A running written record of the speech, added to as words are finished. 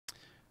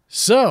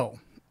So,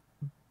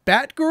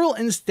 Batgirl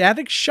and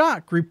Static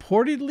Shock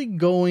reportedly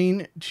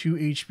going to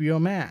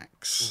HBO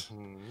Max.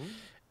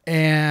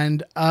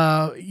 And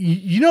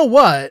you know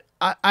what?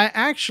 I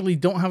actually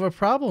don't have a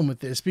problem with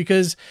this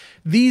because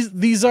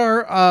these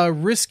are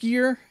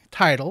riskier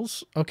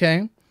titles,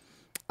 okay?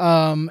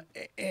 And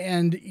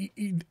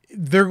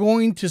they're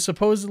going to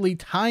supposedly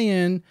tie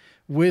in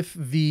with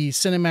the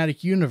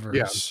cinematic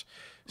universe.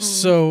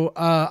 So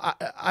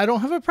I don't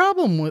have a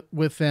problem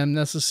with them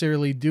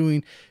necessarily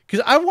doing,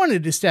 because I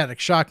wanted a Static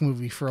Shock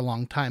movie for a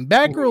long time.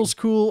 Batgirl's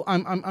cool.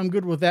 I'm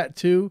good with that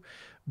too.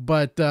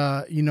 But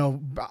you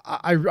know,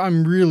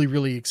 I'm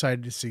really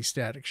excited to see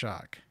Static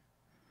Shock.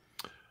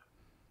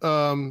 You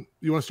want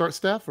to start,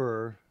 Steph,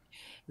 or?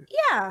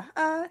 Yeah,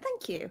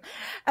 thank you.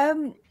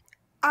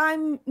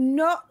 I'm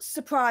not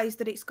surprised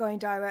that it's going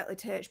directly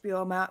to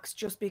HBO Max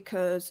just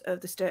because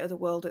of the state of the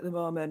world at the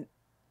moment.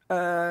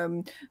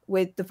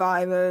 With the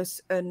virus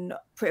and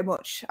pretty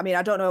much, I mean,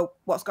 I don't know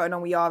what's going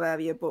on with your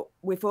area, but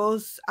with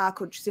us, our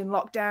country's in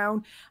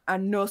lockdown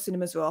and no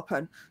cinemas are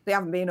open. They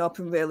haven't been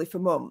open really for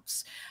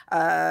months.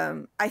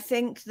 I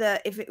think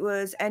that if it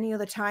was any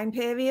other time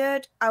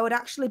period, I would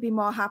actually be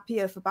more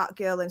happier for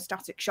Batgirl and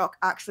Static Shock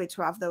actually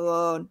to have their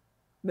own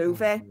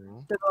movie,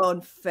 their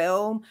own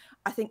film.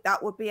 I think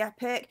that would be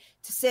epic.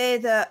 To say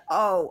that,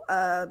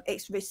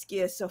 it's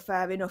riskier, so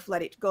fair enough,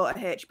 let it go to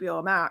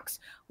HBO Max.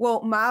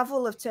 Well,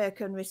 Marvel have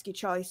taken risky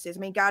choices. I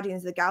mean,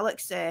 Guardians of the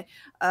Galaxy,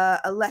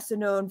 a lesser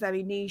known,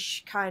 very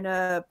niche kind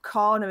of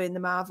corner in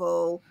the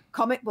Marvel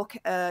comic book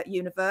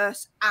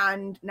universe,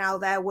 and now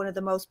they're one of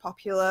the most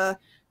popular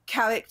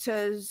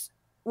characters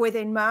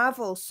within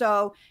Marvel.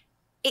 So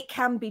it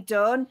can be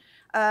done,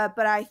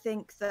 but I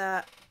think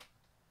that,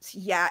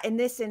 yeah, in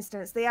this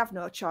instance, they have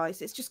no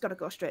choice. It's just got to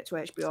go straight to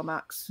HBO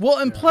Max. Well,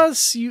 and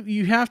plus,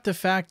 you have to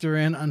factor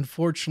in,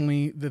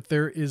 unfortunately, that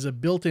there is a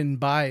built-in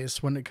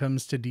bias when it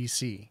comes to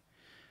DC.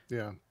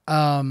 Yeah.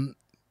 I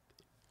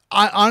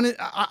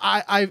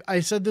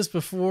said this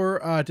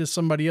before to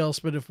somebody else,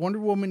 but if Wonder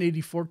Woman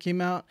 84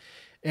 came out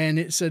and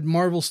it said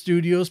Marvel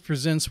Studios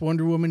presents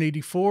Wonder Woman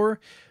 84,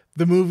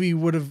 the movie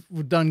would have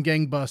done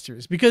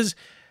gangbusters, because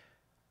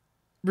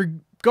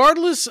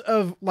regardless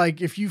of, like,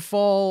 if you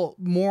fall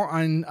more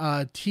on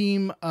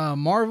Team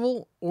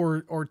Marvel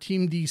or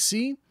Team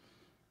DC,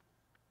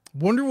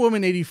 Wonder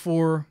Woman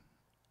 84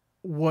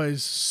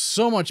 was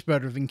so much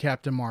better than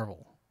Captain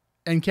Marvel,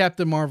 and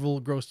Captain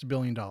Marvel grossed $1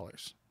 billion.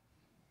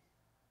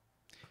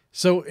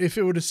 So if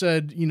it would have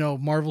said, you know,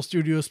 Marvel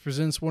Studios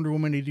presents Wonder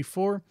Woman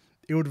 84,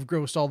 it would have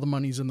grossed all the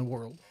monies in the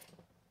world.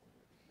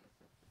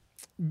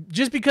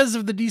 Just because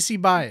of the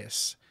DC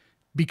bias.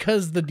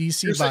 Because the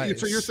DC bias.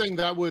 So you're saying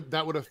that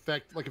would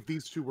affect, like, if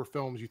these two were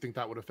films, you think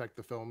that would affect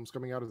the films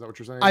coming out? Is that what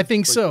you're saying? I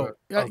think like so.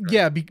 Okay.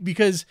 Yeah,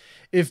 because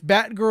if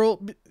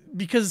Batgirl,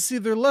 because see,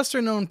 they're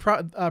lesser known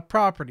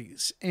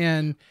properties,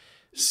 and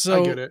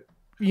so I get it.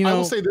 You know, I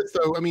will say this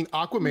though. I mean,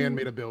 Aquaman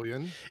made $1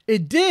 billion.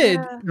 It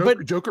did,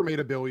 but Joker made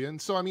 $1 billion.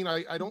 So I mean,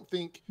 I don't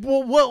think.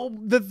 Well,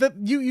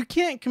 you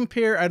can't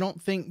compare. I don't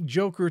think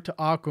Joker to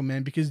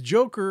Aquaman, because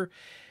Joker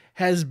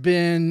has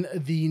been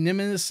the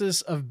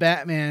nemesis of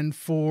Batman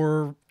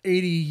for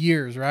 80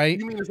 years, right?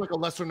 You mean it's like a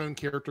lesser known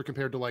character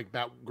compared to, like,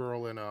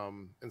 Batgirl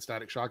and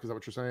Static Shock? Is that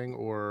what you're saying?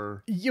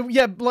 Or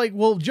yeah, like,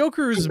 well,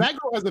 Joker's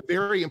Batgirl has a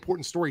very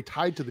important story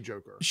tied to the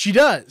Joker. She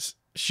does,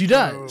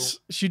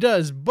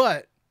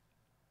 but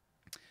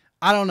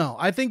I don't know.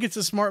 I think it's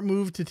a smart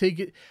move to take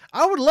it.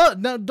 I would love,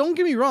 now, don't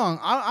get me wrong,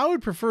 I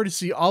would prefer to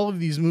see all of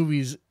these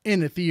movies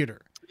in a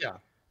theater. Yeah.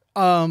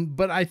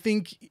 But I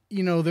think,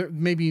 you know, they're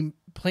maybe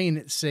playing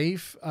it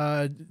safe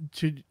to,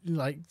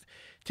 like,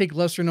 take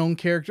lesser known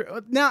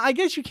character. Now, I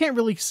guess you can't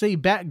really say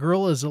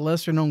Batgirl is a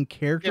lesser known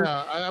character.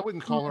 Yeah, I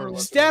wouldn't call her a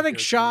lesser Static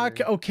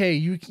Shock. Okay,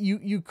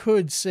 you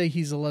could say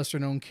he's a lesser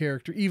known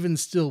character, even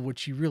still,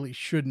 which he really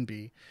shouldn't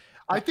be.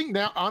 I think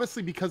now,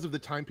 honestly, because of the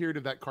time period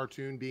of that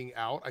cartoon being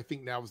out, I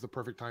think now is the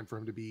perfect time for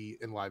him to be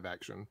in live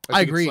action.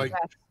 I agree.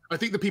 I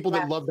think the people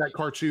that love that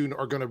cartoon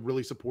are going to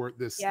really support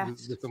this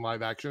in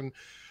live action.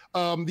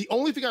 The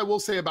only thing I will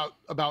say about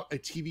a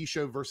TV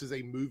show versus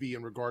a movie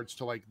in regards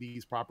to, like,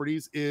 these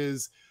properties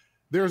is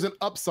there's an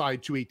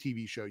upside to a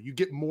TV show. You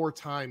get more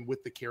time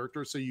with the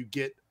character, so you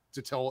get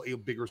to tell a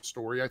bigger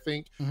story, I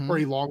think, or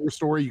a longer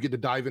story. You get to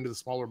dive into the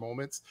smaller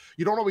moments.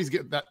 You don't always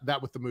get that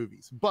with the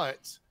movies.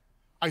 But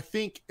I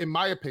think, in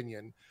my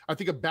opinion, I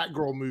think a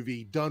Batgirl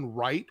movie done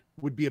right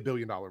would be $1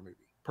 billion movie,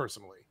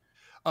 personally.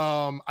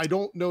 I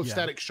don't know if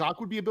Static Shock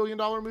would be $1 billion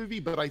movie,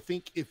 but I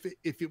think if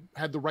it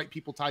had the right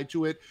people tied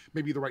to it,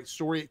 maybe the right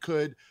story, it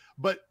could.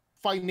 But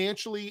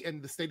financially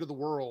and the state of the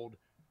world,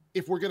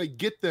 if we're going to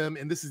get them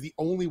and this is the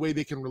only way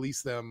they can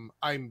release them,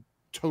 I'm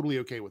totally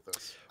okay with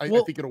this. I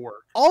think it'll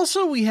work.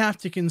 Also, we have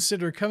to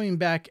consider coming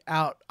back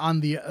out on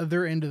the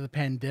other end of the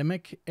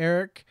pandemic,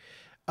 Eric.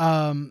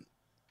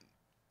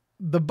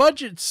 The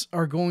budgets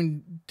are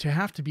going to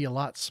have to be a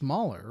lot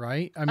smaller,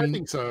 right? I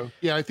think so.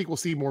 Yeah, I think we'll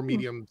see more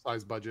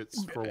medium-sized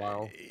budgets for a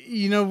while.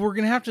 You know, we're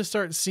going to have to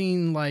start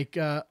seeing, like,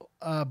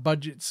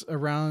 budgets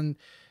around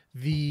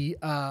the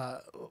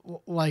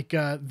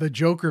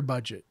Joker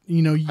budget.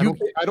 You know,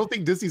 I don't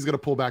think Disney's going to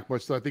pull back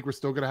much. So I think we're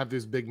still going to have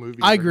those big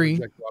movies. I agree.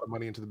 Inject a lot of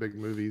money into the big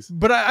movies.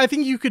 But I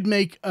think you could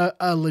make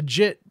a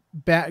legit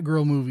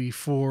Batgirl movie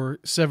for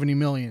 $70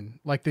 million,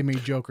 like they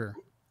made Joker.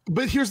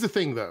 But here's the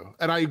thing, though,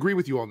 and I agree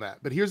with you on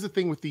that. But here's the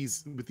thing with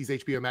these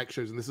HBO Max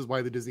shows, and this is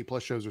why the Disney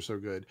Plus shows are so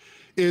good,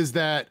 is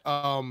that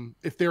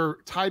if they're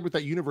tied with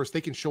that universe,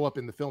 they can show up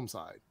in the film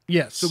side.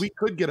 Yes. So we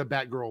could get a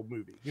Batgirl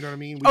movie. You know what I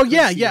mean?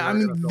 Yeah. I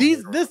mean,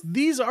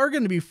 these are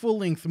going to be full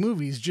length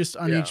movies just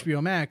on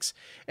HBO Max,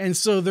 and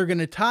so they're going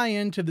to tie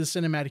into the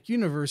cinematic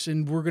universe,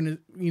 and we're going to,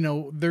 you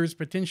know, there's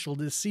potential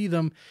to see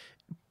them,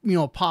 you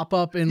know, pop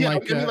up in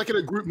like in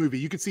a group movie.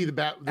 You could see the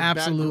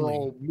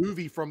Batgirl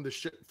movie from the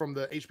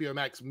HBO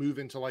Max move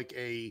into like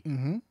a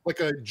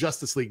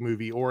Justice League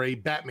movie or a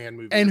Batman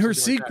movie, and her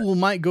sequel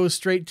might go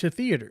straight to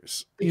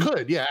theaters. It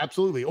could, yeah,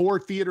 absolutely, or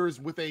theaters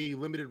with a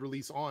limited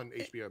release on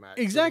HBO Max.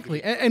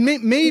 Exactly, and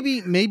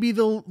maybe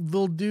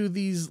they'll do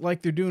these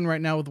like they're doing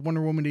right now with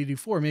Wonder Woman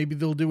 84. Maybe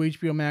they'll do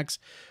HBO Max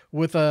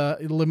with a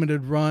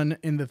limited run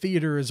in the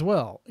theater as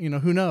well. You know,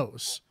 who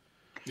knows?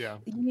 Yeah.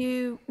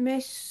 You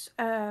miss,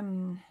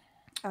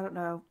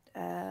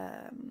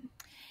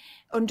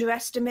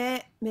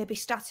 underestimate maybe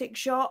Static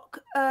Shock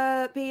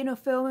being a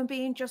film and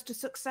being just as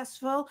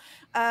successful.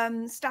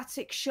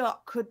 Static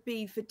Shock could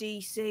be for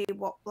DC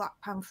what Black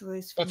Panther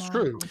is for Marvel.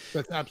 True.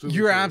 That's absolutely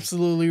You're true.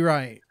 Absolutely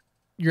right.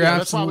 You're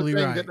absolutely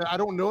right. I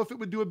don't know if it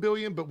would do $1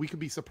 billion, but we could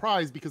be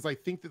surprised because I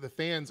think that the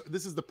fans,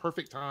 this is the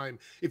perfect time.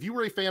 If you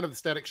were a fan of the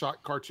Static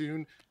Shock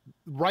cartoon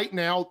right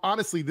now,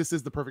 honestly, this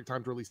is the perfect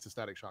time to release the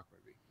Static Shock movie.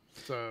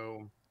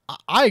 So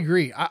I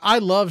agree. I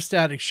love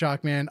Static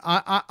Shock, man.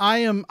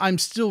 I'm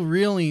still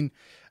reeling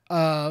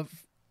from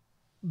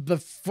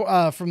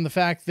the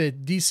fact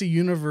that DC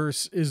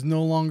Universe is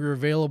no longer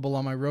available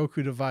on my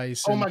Roku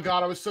device. Oh my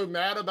God, I was so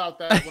mad about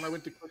that when I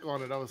went to click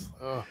on it. I was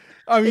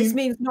I mean, this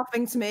means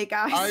nothing to me,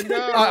 guys.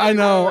 I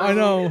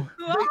know.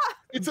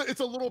 It's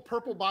a little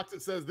purple box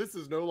that says this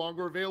is no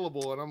longer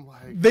available, and I'm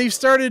like, they've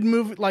started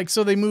moving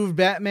they moved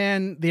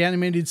Batman the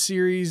animated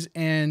series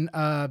and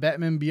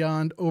Batman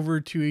Beyond over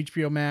to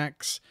HBO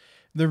Max.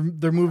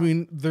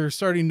 They're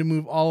starting to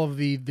move all of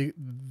the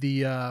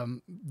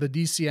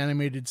DC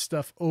animated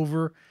stuff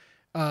over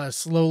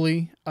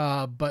slowly.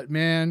 But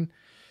man,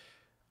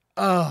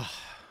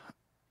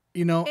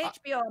 you know,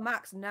 HBO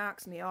Max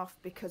knocks me off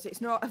because it's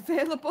not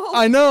available.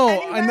 I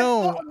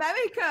know.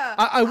 America.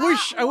 I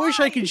wish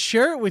I could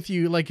share it with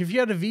you. Like if you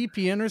had a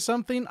VPN or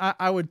something,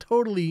 I would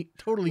totally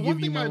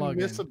give you my login. One thing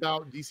I miss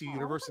about DC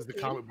Universe is the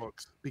comic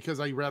books because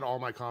I read all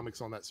my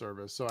comics on that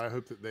service. So I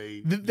hope that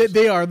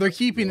they're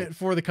keeping it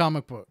for the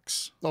comic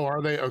books. Oh,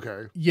 are they?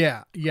 Okay.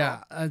 Yeah.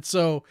 And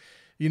so,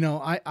 you know,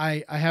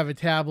 I have a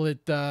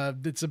tablet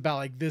that's about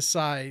like this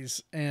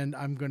size, and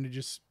I'm going to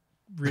just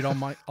read all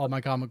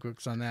my comic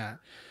books on that.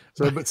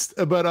 So, but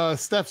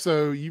Steph,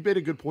 so you made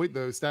a good point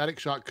though. Static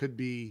Shock could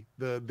be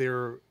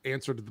their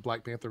answer to the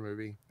Black Panther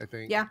movie, I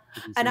think. Yeah,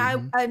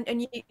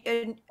 and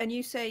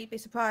you say you'd be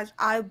surprised.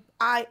 I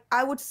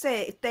would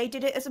say if they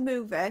did it as a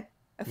movie,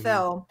 a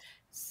film,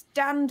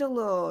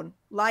 standalone,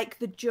 like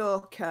the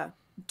Joker,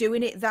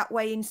 doing it that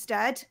way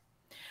instead,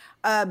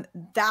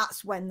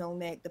 that's when they'll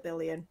make the $1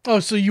 billion. Oh,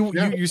 so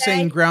you're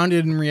saying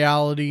grounded in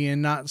reality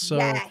and not so?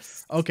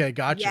 Yes. Okay,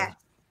 gotcha.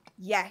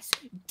 Yes.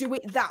 Do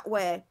it that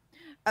way.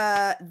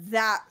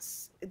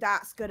 That's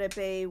gonna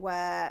be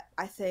where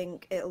I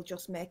think it'll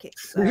just make it.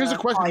 Here's a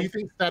question: do you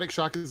think Static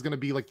Shock is gonna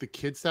be like the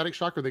kid Static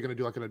Shock, or are they gonna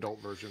do like an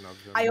adult version of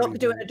it? I hope they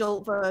do an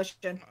adult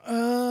version.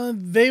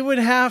 They would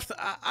have to.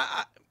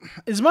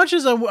 As much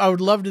as I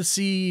would love to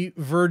see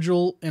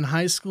Virgil in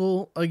high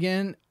school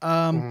again,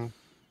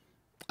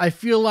 I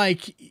feel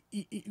like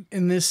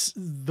in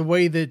the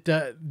way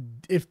that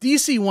if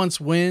DC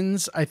once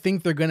wins, I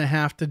think they're gonna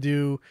have to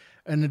do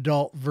an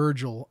adult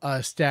Virgil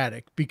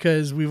Static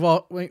because we've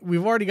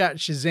already got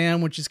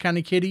Shazam, which is kind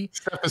of kiddie.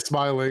 Steph is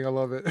smiling. I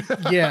love it.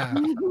 Yeah.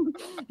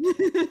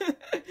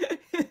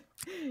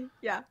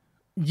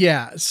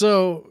 Yeah.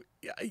 So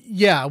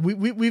yeah,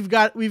 we've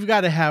got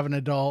to have an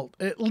adult,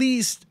 at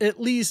least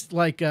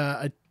like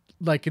an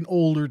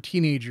older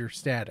teenager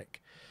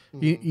Static.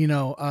 You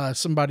know,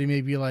 somebody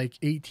maybe like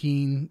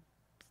 18,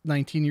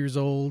 19 years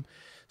old,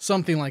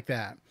 something like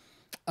that.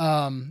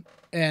 And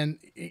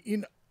you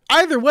know,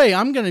 either way,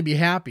 I'm going to be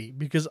happy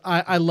because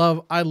I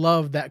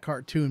love that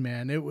cartoon,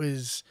 man. It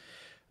was,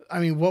 I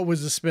mean, what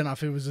was the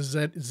spinoff? It was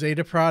a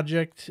Zeta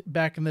Project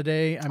back in the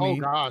day. I mean,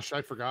 gosh,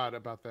 I forgot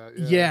about that.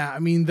 Yeah. I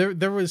mean,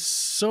 there was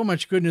so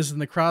much goodness in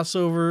the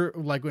crossover,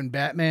 like when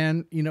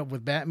Batman, you know,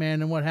 with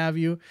Batman and what have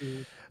you.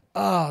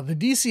 The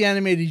DC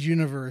animated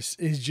universe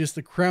is just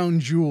the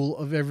crown jewel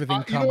of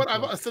everything. You know what?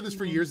 I've said this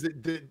for years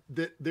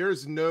that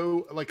there's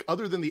no, like,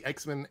 other than the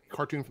X-Men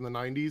cartoon from the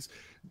 90s,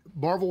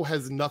 Marvel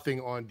has nothing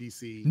on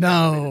DC.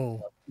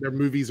 No, their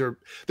movies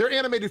they're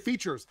animated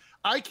features.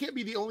 I can't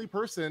be the only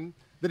person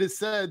that has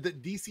said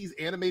that DC's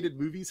animated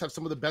movies have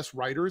some of the best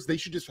writers. They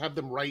should just have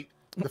them write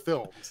the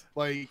films.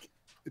 Like,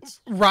 it's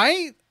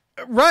right.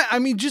 Right. I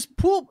mean, just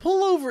pull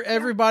over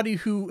everybody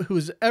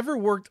who's ever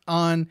worked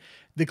on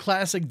the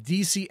classic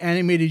DC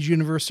animated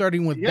universe,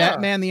 starting with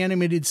Batman the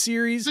animated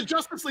series, the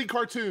Justice League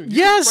cartoon.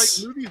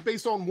 Yes, write movies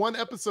based on one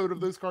episode of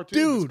those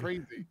cartoons. It's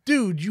crazy.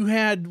 Dude, you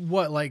had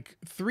what, like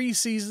 3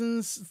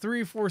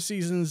 or 4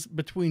 seasons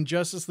between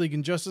Justice League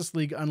and Justice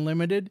League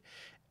Unlimited,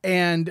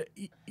 and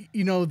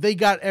you know they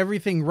got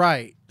everything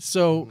right.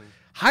 So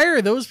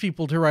hire those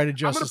people to write a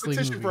Justice League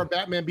movie. I'm going to petition for a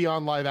Batman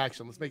Beyond live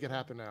action. Let's make it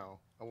happen now.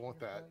 I want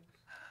that.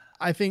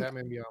 I think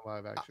Batman Beyond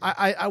live action.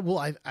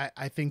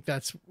 I think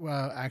that's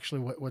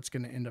actually what's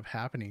going to end up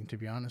happening. To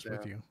be honest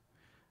with you,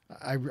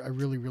 I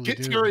really get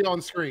do. Terry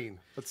on screen.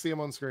 Let's see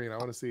him on screen. I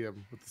want to see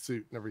him with the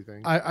suit and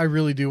everything. I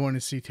really do want to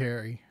see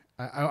Terry.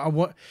 I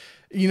want,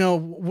 you know,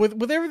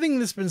 with everything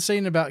that's been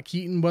saying about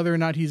Keaton, whether or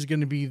not he's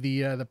going to be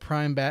the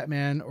prime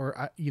Batman,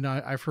 or you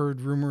know, I've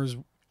heard rumors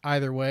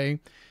either way,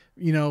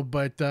 you know,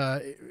 but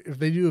if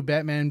they do a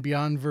Batman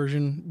Beyond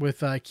version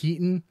with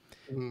Keaton.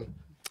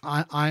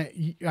 I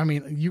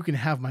mean, you can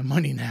have my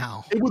money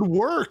now. It would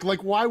work.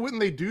 Like, why wouldn't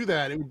they do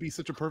that? It would be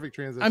such a perfect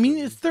transition. I mean,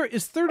 it's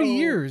 30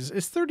 years.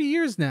 It's 30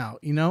 years now.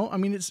 You know, I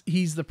mean,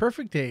 he's the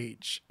perfect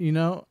age. You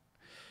know,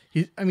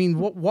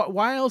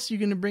 why else are you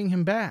going to bring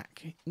him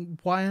back?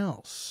 Why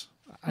else?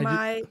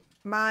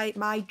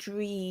 My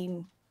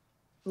dream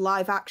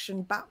live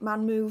action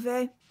Batman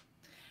movie,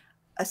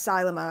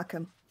 Asylum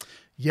Arkham.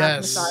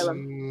 Yes.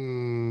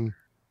 Asylum.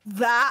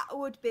 That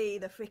would be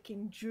the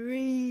freaking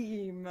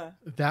dream.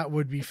 That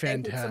would be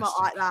fantastic. Something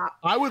like that.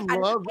 I would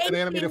love an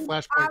animated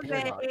Flashpoint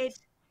paradox.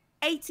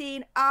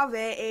 18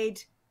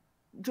 R-rated,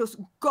 just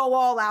go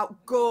all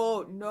out,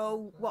 go,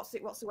 no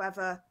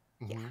whatsoever.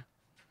 Yeah.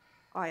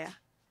 Oh yeah.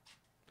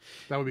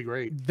 That would be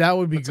great. That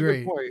would be That's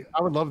great. A good point.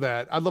 I would love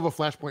that. I'd love a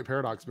Flashpoint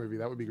paradox movie.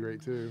 That would be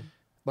great too.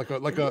 Like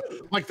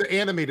the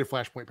animated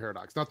Flashpoint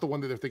paradox, not the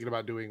one that they're thinking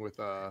about doing with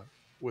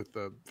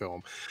the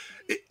film.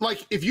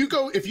 Like if you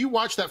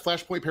watch that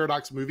Flashpoint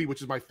paradox movie,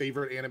 which is my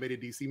favorite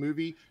animated DC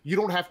movie, you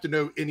don't have to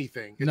know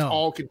anything. It's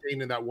all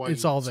contained in that one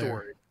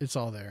story. It's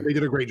all there. They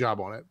did a great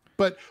job on it.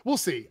 But we'll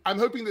see. I'm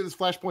hoping that this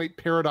Flashpoint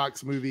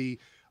paradox movie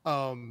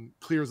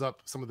clears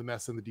up some of the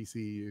mess in the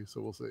DCEU. So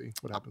we'll see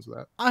what happens with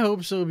that. I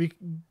hope so,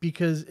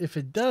 because if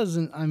it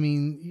doesn't, I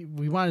mean,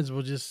 we might as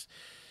well just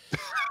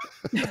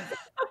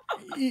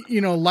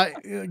you know,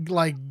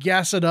 like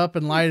gas it up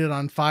and light it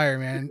on fire,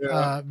 man.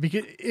 Yeah.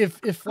 Because if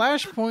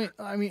Flashpoint,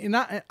 I mean,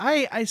 and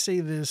I say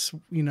this,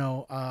 you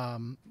know,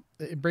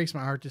 it breaks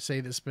my heart to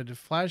say this, but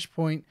if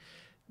Flashpoint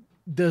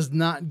does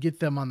not get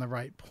them on the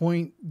right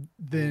point,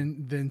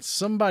 then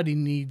somebody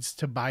needs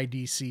to buy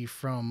DC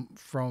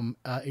from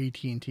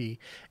AT&T,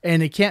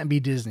 and it can't be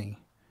Disney,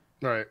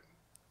 right?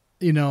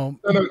 You know,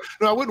 no,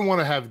 I wouldn't want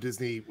to have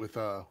Disney with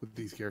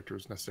these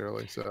characters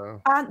necessarily.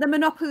 So, aren't the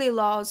monopoly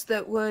laws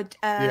that would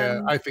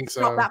I think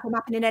so. Stop that from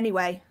happening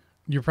anyway.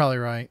 You're probably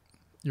right.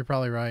 But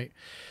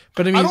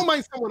I mean, I don't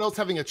mind someone else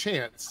having a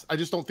chance. I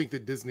just don't think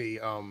that Disney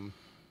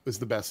is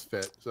the best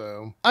fit.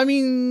 So, I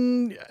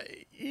mean,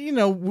 you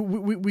know,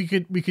 we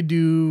could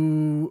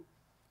do.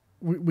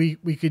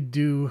 We could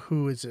do,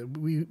 who is it?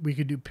 We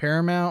could do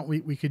Paramount.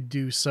 We could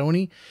do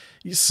Sony.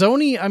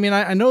 I mean,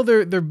 I know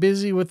they're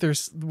busy with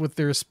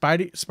their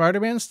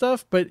Spider-Man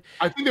stuff, but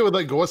I think they would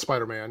let go of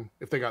Spider-Man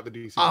if they got the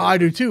DC. I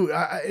do too.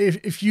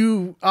 If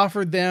you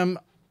offered them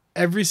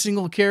every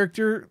single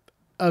character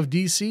of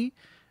DC,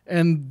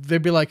 and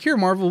they'd be like, "Here,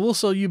 Marvel, we'll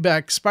sell you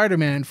back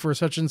Spider-Man for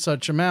such and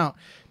such amount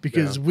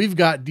because we've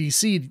got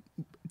DC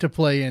to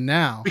play in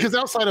now." Because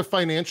outside of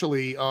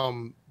financially,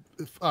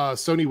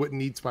 Sony wouldn't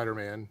need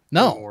Spider-Man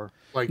anymore.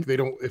 Like they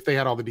don't, if they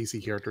had all the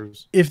DC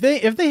characters. If they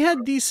had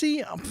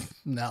DC,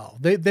 no,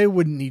 they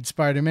wouldn't need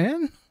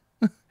Spider-Man.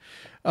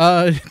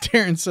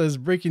 Terrence says,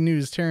 breaking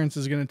news, Terrence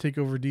is going to take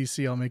over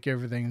DC. I'll make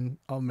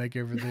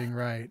everything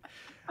right.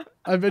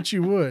 I bet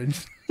you would.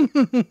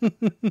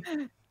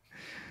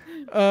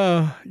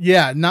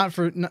 Not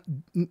for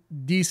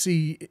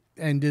DC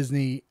and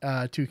Disney,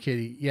 too,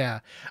 Kitty.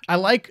 Yeah. I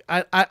like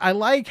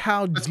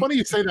how it's funny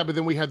you say that, but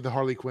then we had the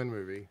Harley Quinn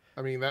movie.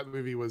 I mean, that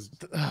movie was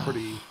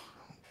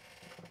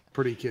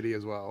pretty kitty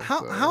as well.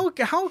 How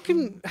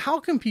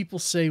can people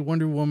say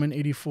Wonder Woman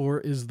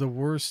 84 is the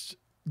worst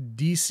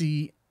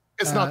DC?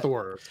 It's not the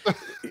worst.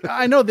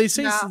 I know they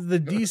say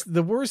it's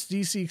the worst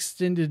DC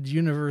extended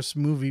universe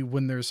movie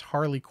when there's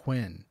Harley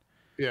Quinn.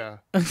 Yeah.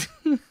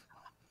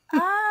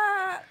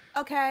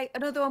 Okay,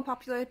 another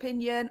unpopular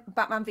opinion,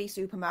 Batman v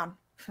Superman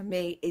for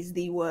me is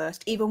the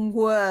worst. Even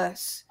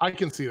worse. I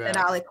can see that.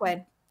 Than Harley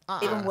Quinn.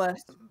 Even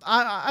worse.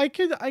 I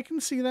can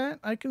see that.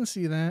 I can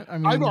see that. I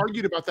mean, I've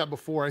argued about that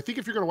before. I think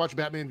if you're going to watch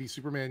Batman v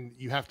Superman,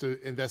 you have to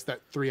invest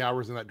that 3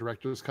 hours in that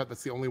director's cut.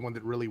 That's the only one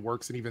that really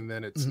works, and even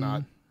then, it's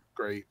not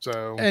great.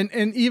 So, and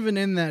even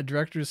in that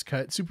director's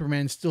cut,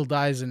 Superman still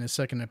dies in his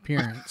second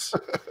appearance.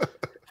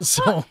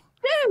 So.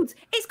 Dude,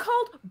 it's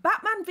called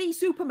Batman v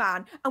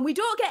Superman, and we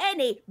don't get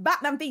any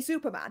Batman v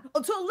Superman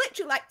until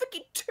literally like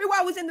freaking 2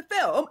 hours in the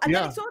film, and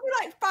then it's only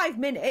like 5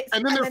 minutes,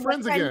 and then they're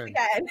friends again.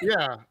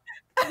 Yeah.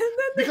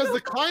 Because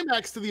the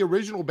climax to the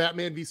original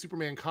Batman v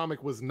Superman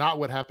comic was not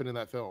what happened in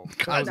that film.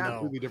 God, that was no. a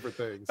completely different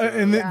thing. So.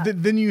 And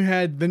then you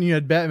had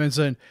Batman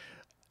saying,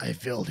 "I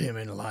failed him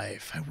in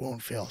life. I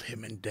won't fail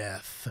him in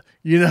death."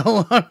 You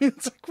know, I mean,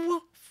 it's like,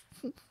 well,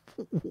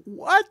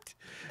 what?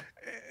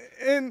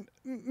 And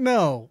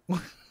no,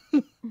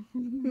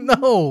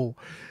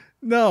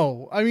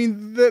 no. I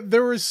mean,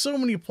 there were so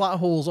many plot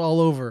holes all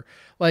over.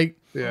 Like,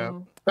 yeah,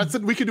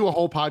 we could do a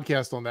whole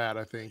podcast on that.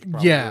 I think.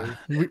 Probably. Yeah,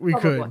 we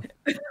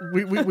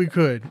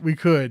could, we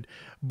could.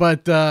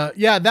 But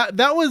yeah,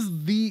 that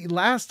was the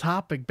last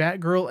topic.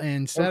 Batgirl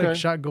and Static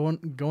Shock going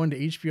to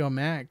HBO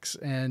Max,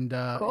 and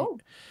cool.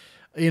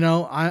 You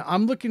know,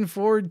 I'm looking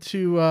forward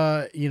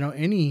to you know,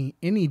 any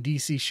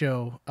DC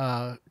show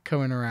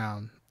coming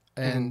around.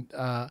 And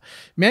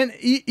man,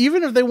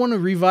 even if they want to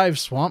revive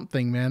Swamp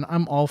Thing, man,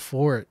 I'm all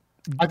for it.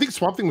 I think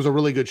Swamp Thing was a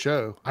really good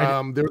show.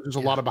 There's a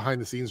lot of behind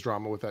the scenes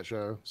drama with that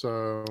show.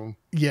 So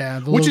yeah,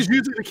 which is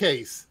usually the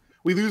case.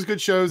 We lose good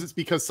shows, it's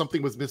because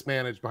something was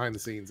mismanaged behind the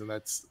scenes, and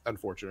that's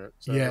unfortunate.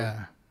 So.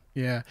 Yeah.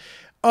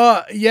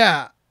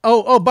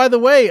 Oh, by the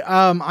way,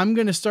 I'm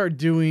gonna start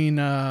doing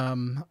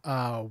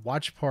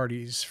watch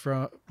parties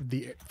for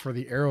the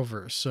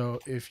Arrowverse. So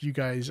if you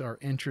guys are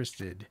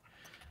interested,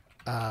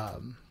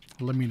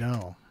 let me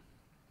know.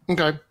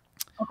 Okay,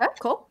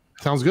 cool.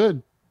 Sounds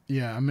good.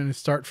 Yeah, I'm gonna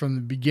start from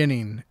the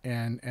beginning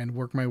and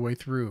work my way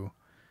through.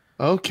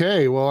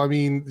 Okay, well, I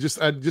mean, just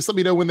let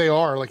me know when they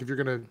are. Like, if you're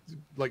gonna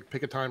like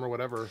pick a time or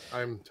whatever,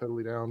 I'm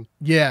totally down.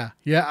 Yeah.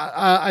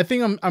 I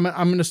think I'm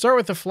gonna start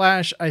with The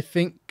Flash. I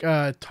think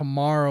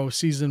tomorrow,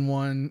 season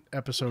 1,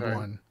 episode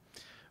 1.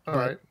 All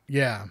right.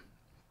 Yeah.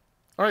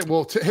 All right.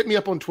 Well, hit me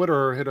up on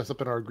Twitter or hit us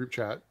up in our group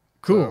chat.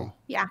 Cool. So.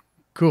 Yeah.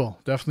 Cool.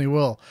 Definitely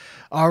will.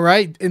 All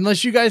right.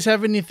 Unless you guys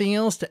have anything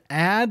else to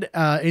add,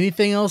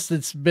 anything else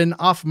that's been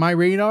off my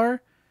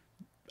radar.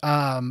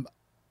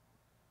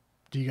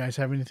 Do you guys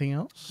have anything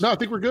else? No, I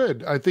think we're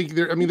good. I think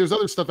there's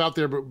other stuff out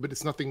there, but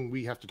it's nothing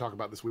we have to talk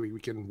about this week. We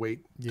can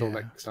wait till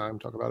next time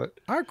to talk about it.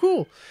 All right,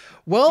 cool.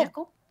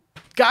 Well,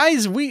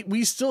 guys,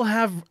 we still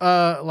have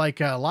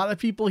like a lot of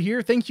people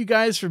here. Thank you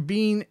guys for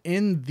being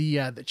in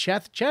the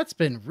chat. The chat's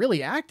been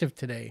really active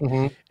today.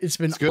 It's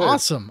been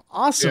awesome.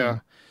 Yeah.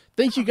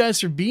 Thank you guys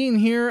for being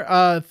here.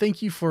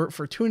 Thank you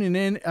for tuning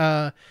in.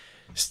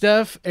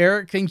 Steph,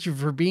 Eric, thank you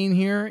for being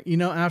here. You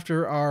know,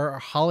 after our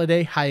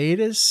holiday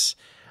hiatus.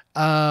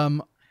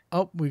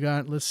 We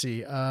got, let's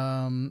see.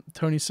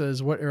 Tony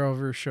says, what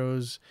Arrowverse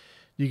shows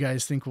do you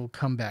guys think will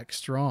come back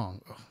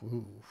strong?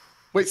 Ooh.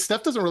 Wait,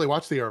 Steph doesn't really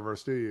watch the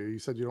Arrowverse, do you? You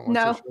said you don't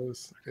watch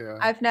those shows. Yeah.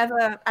 I've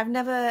never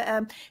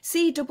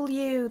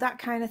CW, that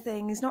kind of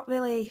thing is not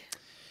really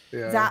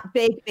that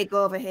big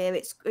over here.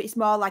 It's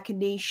more like a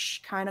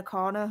niche kind of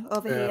corner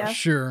over here.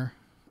 Sure.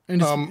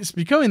 And it's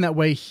becoming that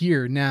way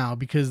here now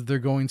because they're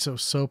going so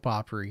soap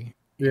opera-y.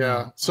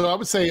 Yeah. So I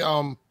would say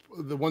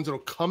the ones that'll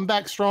come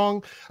back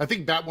strong, I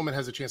think Batwoman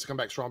has a chance to come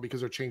back strong because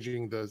they're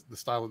changing the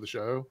style of the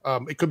show.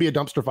 It could be a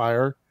dumpster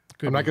fire.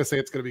 I'm not going to say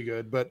it's going to be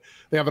good, but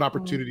they have an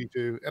opportunity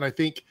to. And I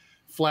think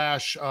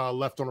Flash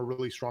left on a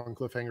really strong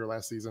cliffhanger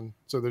last season.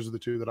 So those are the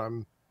two that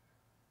I'm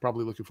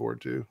probably looking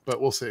forward to, but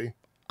we'll see.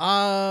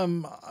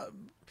 Man,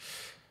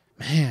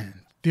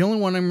 the only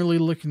one I'm really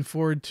looking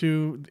forward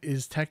to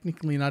is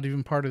technically not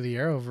even part of the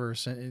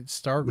Arrowverse. It's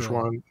Stargirl. Which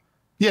one?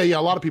 Yeah.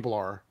 A lot of people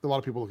are. A lot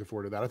of people looking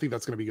forward to that. I think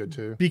that's going to be good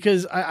too.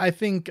 Because I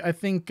think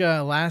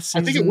last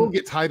season, I think it will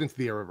get tied into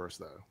the Arrowverse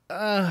though.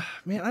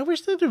 Man, I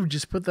wish that they would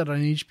just put that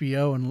on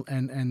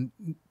HBO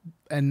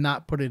and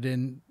not put it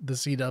in the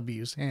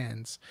CW's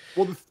hands.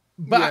 Well,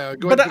 but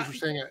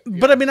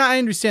I mean, I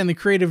understand the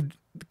creative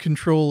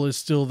control is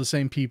still the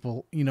same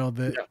people, you know,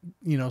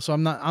 so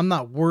I'm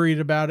not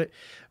worried about it.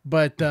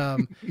 But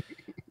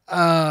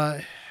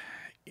as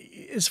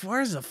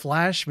far as the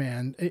Flash,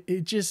 man,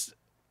 it just,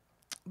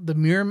 the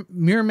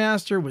Mirror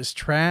Master was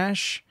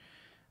trash.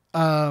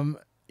 You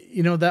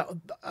know, that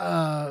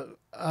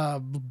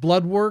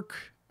Blood Work,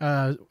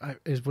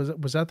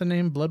 was that the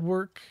name? Blood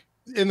Work?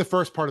 In the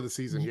first part of the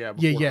season, yeah.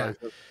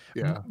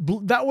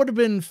 That would have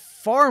been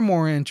far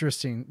more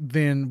interesting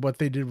than what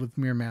they did with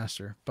Mirror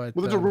Master. But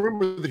there's a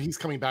rumor that he's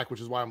coming back, which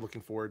is why I'm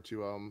looking forward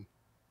to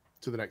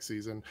the next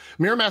season.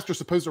 Mirror Master's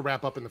supposed to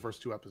wrap up in the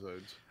first 2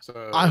 episodes.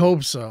 So I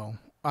hope so.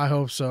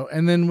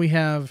 And then we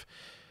have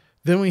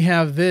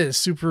this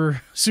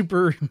Superman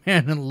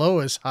and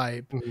Lois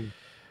hype. Mm-hmm.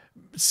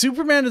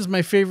 Superman is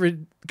my favorite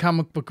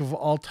comic book of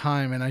all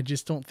time, and I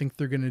just don't think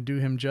they're going to do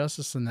him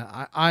justice in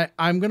that.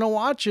 I'm going to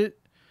watch it.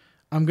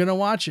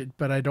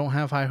 But I don't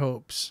have high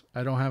hopes.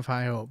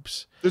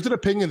 There's an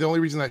opinion the only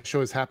reason that show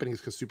is happening is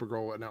because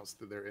Supergirl announced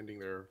that they're ending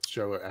their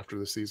show after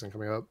the season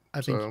coming up. I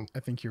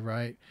think you're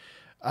right.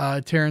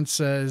 Terrence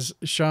says,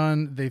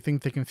 Shaun, they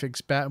think they can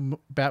fix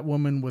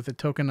Batwoman with a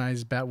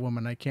tokenized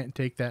Batwoman. I can't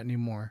take that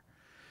anymore.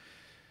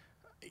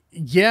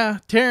 Yeah,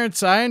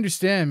 Terrence, I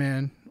understand,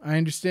 man. I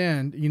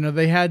understand. You know,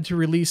 they had to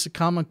release a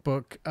comic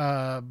book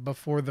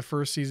before the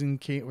first season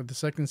came, or the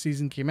second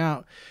season came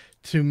out,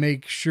 to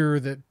make sure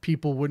that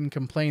people wouldn't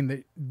complain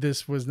that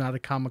this was not a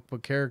comic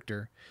book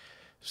character.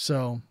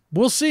 So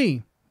we'll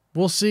see.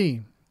 We'll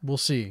see. We'll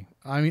see.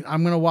 I mean,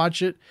 I'm going to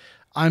watch it.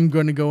 I'm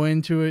going to go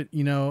into it,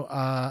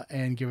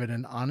 and give it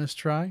an honest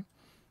try.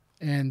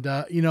 And,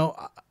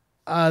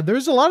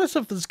 there's a lot of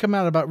stuff that's come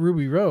out about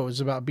Ruby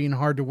Rose about being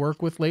hard to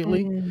work with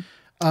lately.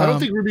 I don't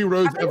think Ruby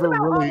Rose ever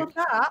really.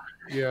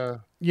 Yeah.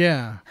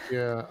 Yeah.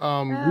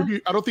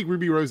 I don't think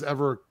Ruby Rose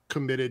ever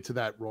committed to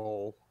that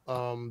role.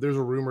 There's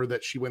a rumor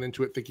that she went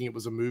into it thinking it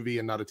was a movie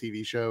and not a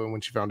TV show, and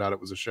when she found out it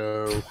was a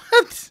show,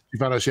 she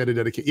found out she had to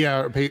dedicate.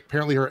 Yeah,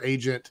 apparently her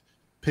agent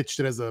pitched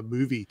it as a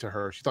movie to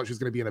her. She thought she was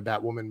going to be in a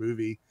Batwoman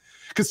movie,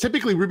 because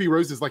typically Ruby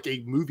Rose is like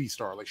a movie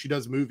star, like she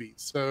does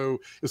movies. So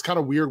it was kind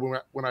of weird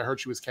when I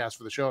heard she was cast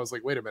for the show. I was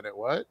like, wait a minute,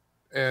 what?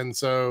 And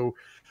so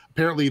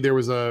apparently there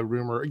was a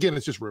rumor. Again,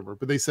 it's just rumor,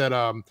 but they said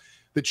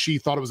that she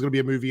thought it was going to be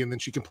a movie, and then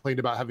she complained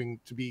about having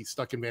to be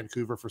stuck in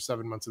Vancouver for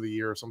 7 months of the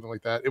year or something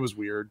like that. It was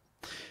weird.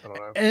 I don't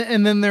know.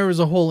 And then there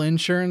was a whole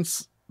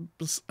insurance.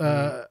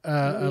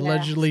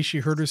 Allegedly, she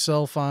hurt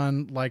herself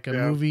on like a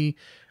movie.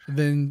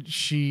 Then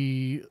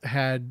she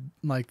had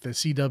like the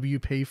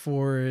CW pay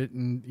for it,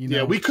 and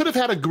we could have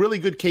had a really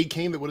good Kate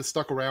Kane that would have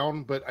stuck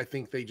around, but I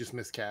think they just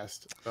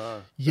miscast.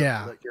 That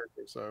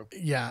character.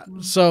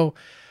 So.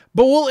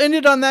 But we'll end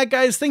it on that,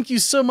 guys. Thank you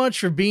so much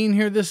for being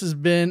here. This has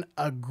been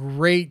a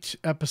great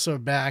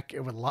episode back.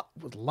 It was a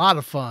lot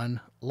of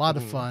fun.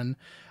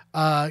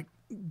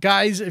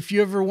 Guys, if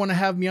you ever want to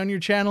have me on your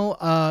channel,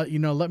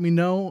 let me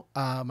know.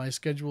 My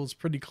schedule is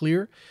pretty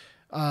clear.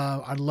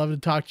 I'd love to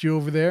talk to you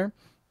over there.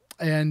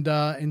 And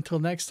until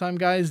next time,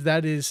 guys,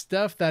 that is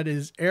Steph. That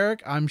is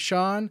Eric. I'm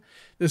Shaun.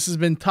 This has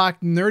been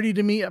Talk Nerdy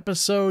to Me,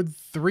 episode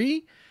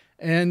 3.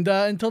 And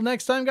until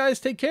next time,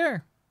 guys, take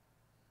care.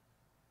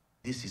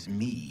 This is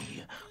me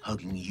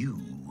hugging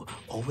you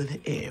over the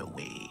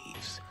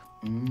airwaves.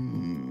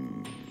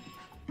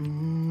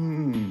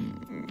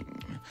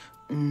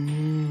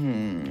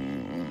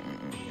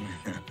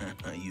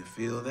 You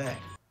feel that?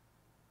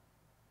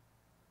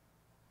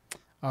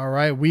 All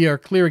right, we are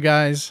clear,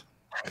 guys.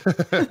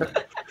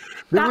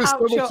 There was so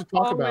much to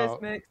talk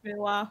about. Makes me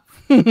laugh.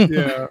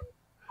 Yeah,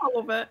 I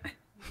love it.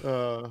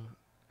 That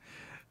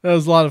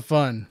was a lot of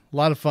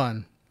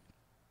fun.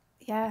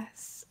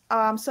 Yes. Oh,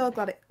 I'm so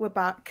glad we're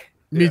back.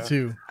 Me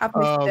too. I've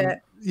missed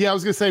it. Yeah, I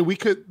was gonna say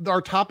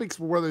our topics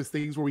were one of those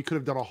things where we could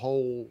have done a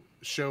whole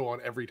show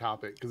on every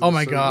topic. Oh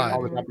my God.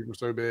 All the topics were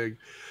so big.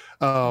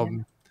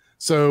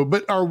 So,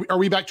 but are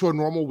we back to a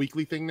normal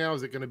weekly thing now?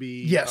 Is it going to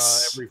be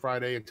every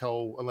Friday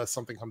unless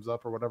something comes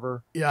up or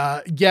whatever?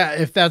 Yeah.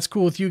 If that's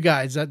cool with you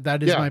guys,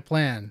 that is my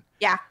plan.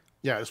 Yeah.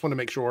 Yeah. I just want to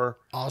make sure.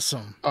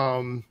 Awesome.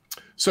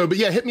 But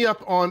hit me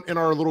up in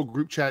our little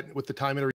group chat with the time and